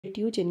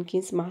You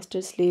Jenkins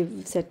Master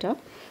Slave setup.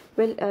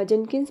 Well,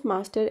 Jenkins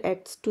Master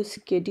acts to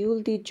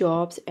schedule the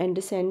jobs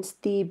and sends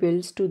the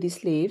bills to the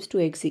slaves to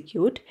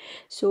execute.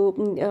 So,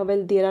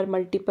 well, there are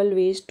multiple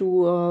ways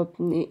to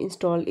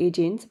install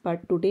agents,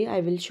 but today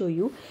I will show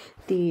you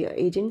the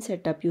agent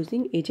setup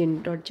using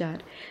agent.jar.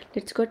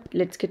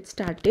 Let's get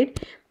started.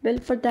 Well,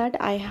 for that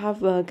I have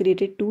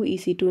created two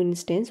EC2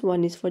 instance.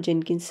 One is for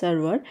Jenkins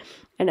server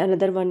and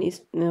another one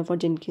is for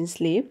Jenkins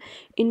slave.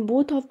 In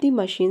both of the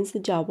machines,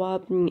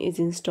 Java is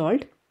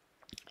installed,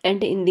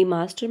 and in the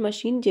master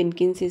machine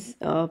Jenkins is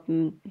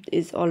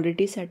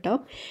already set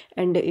up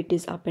and it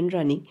is up and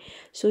running.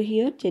 So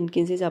here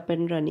Jenkins is up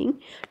and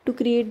running. To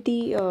create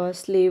the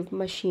slave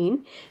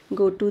machine,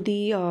 go to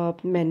the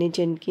manage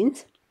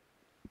Jenkins,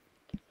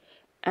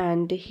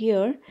 and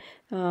here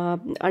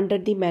under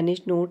the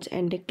manage nodes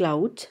and the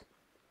clouds,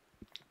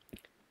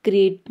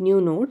 create new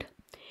node.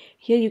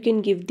 Here you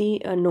can give the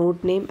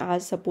node name,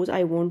 as suppose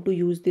I want to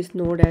use this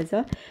node as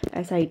a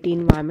SIT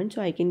environment,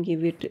 so I can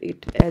give it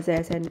as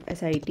an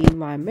SIT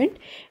environment,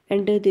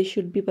 and this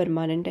should be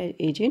permanent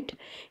agent.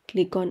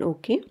 Click on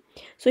OK.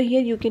 So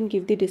here you can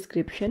give the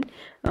description.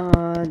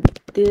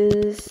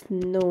 This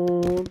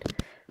node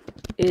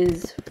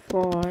is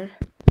for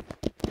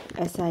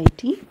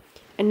SIT.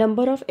 A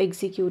number of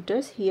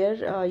executors.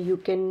 Here you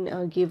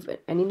can give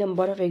any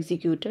number of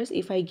executors.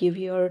 If I give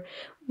here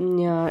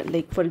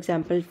like for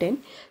example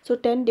 10, so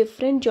 10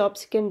 different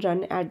jobs can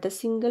run at the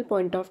single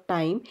point of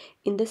time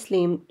in the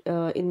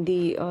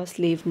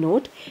slave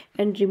node.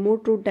 And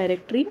remote root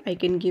directory, I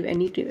can give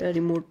any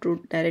remote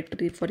root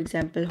directory, for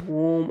example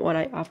home, or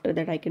after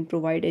that I can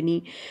provide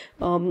any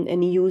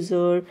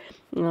user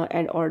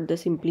and or the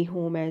simply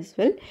home as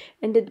well.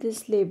 And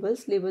this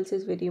labels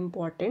is very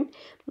important.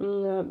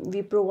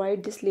 We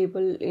provide this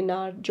label in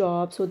our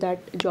job so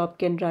that job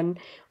can run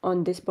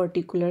on this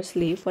particular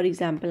slave. For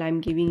example,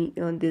 I'm giving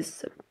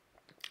this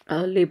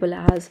label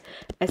as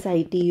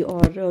SIT or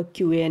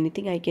QA,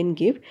 anything I can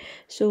give.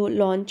 So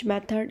launch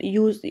method,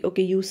 use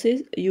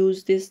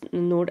this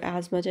node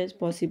as much as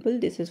possible,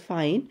 this is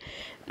fine.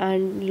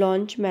 And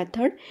launch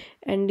method,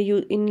 and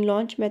in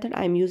launch method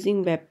I'm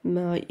using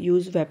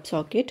use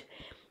WebSocket.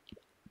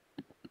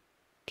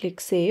 Click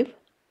save.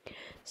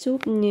 So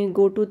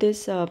go to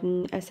this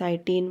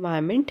SIT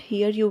environment.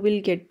 Here you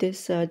will get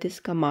this this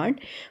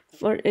command.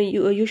 For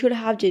you should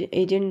have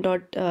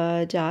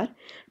agent.jar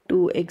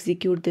to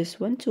execute this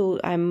one. So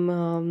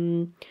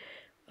I'm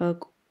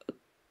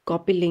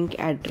copy link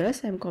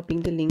address. I'm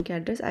copying the link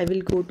address. I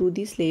will go to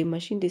the slave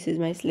machine. This is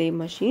my slave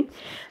machine.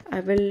 I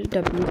will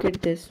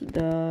duplicate this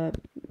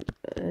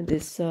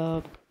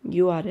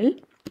URL.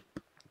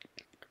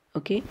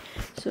 Okay,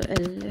 so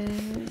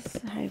ls-lrtc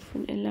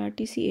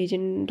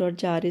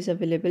agent.jar is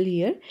available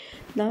here.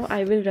 Now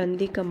I will run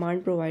the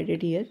command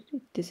provided here.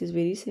 This is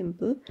very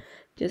simple.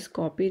 Just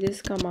copy this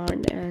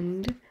command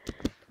and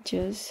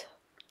just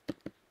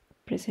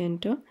press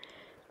enter.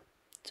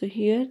 So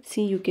here,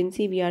 see, you can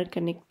see we are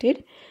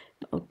connected.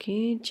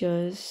 Okay,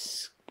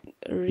 just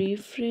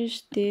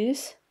refresh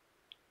this.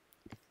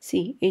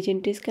 See,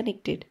 agent is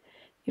connected.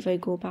 If I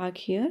go back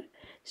here,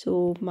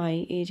 so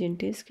my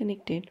agent is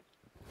connected.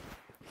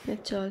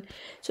 That's all.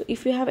 So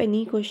if you have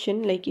any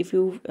question, like if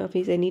you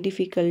face any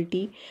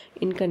difficulty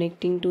in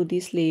connecting to the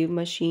slave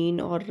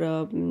machine or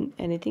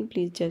anything,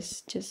 please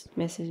just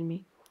message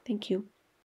me. Thank you.